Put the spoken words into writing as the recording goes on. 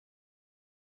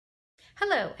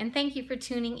Hello, and thank you for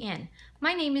tuning in.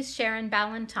 My name is Sharon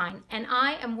Ballantyne, and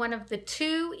I am one of the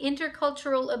 2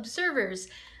 intercultural observers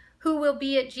who will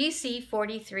be at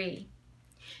GC43.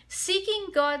 Seeking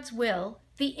God's will,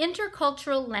 the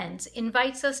intercultural lens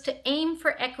invites us to aim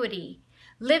for equity,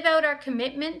 live out our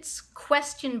commitments,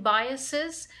 question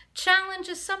biases, challenge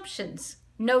assumptions,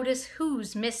 notice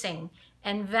who's missing,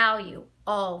 and value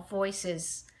all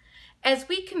voices. As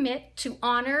we commit to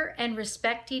honor and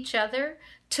respect each other,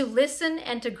 to listen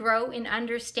and to grow in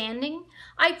understanding,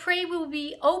 I pray we'll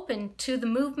be open to the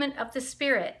movement of the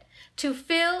Spirit, to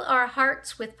fill our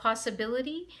hearts with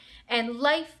possibility and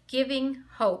life-giving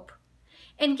hope.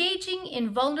 Engaging in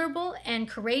vulnerable and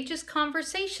courageous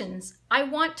conversations, I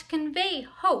want to convey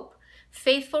hope,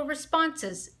 faithful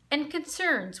responses, and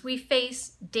concerns we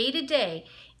face day to day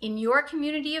in your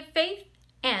community of faith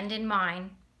and in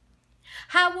mine.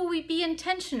 How will we be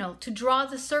intentional to draw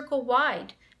the circle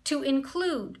wide, to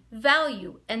include,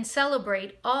 value, and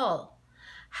celebrate all?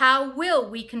 How will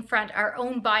we confront our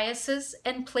own biases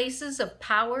and places of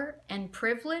power and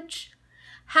privilege?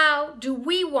 How do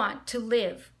we want to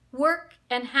live, work,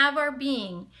 and have our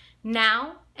being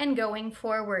now and going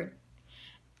forward?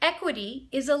 Equity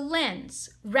is a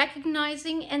lens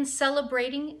recognizing and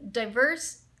celebrating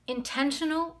diverse,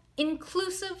 intentional,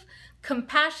 inclusive,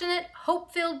 compassionate,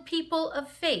 hope-filled people of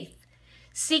faith,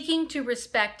 seeking to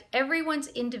respect everyone's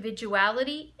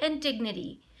individuality and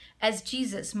dignity as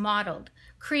Jesus modeled,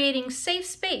 creating safe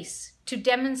space to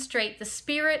demonstrate the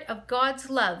spirit of God's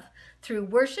love through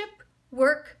worship,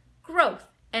 work, growth,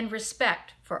 and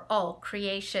respect for all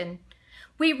creation.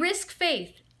 We risk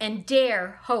faith and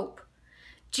dare hope.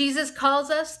 Jesus calls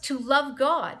us to love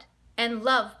God and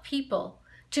love people,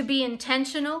 to be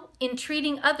intentional in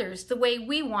treating others the way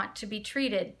we want to be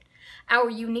treated. Our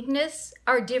uniqueness,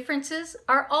 our differences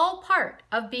are all part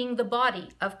of being the body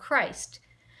of Christ.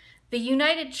 The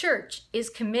United Church is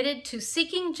committed to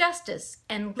seeking justice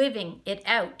and living it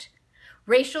out.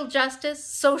 Racial justice,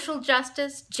 social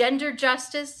justice, gender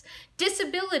justice,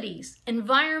 disabilities,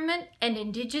 environment, and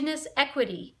Indigenous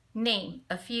equity, name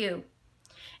a few.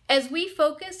 As we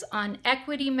focus on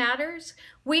equity matters,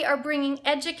 we are bringing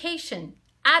education,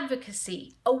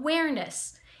 advocacy,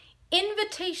 awareness,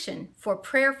 invitation for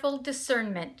prayerful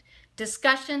discernment,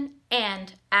 discussion,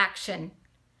 and action.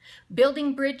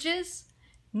 Building bridges,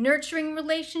 nurturing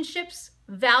relationships,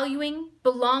 valuing,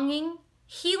 belonging,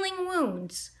 healing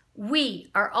wounds. We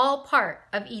are all part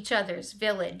of each other's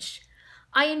village.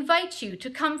 I invite you to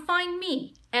come find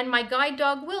me and my guide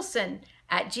dog Wilson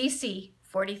at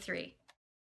GC43.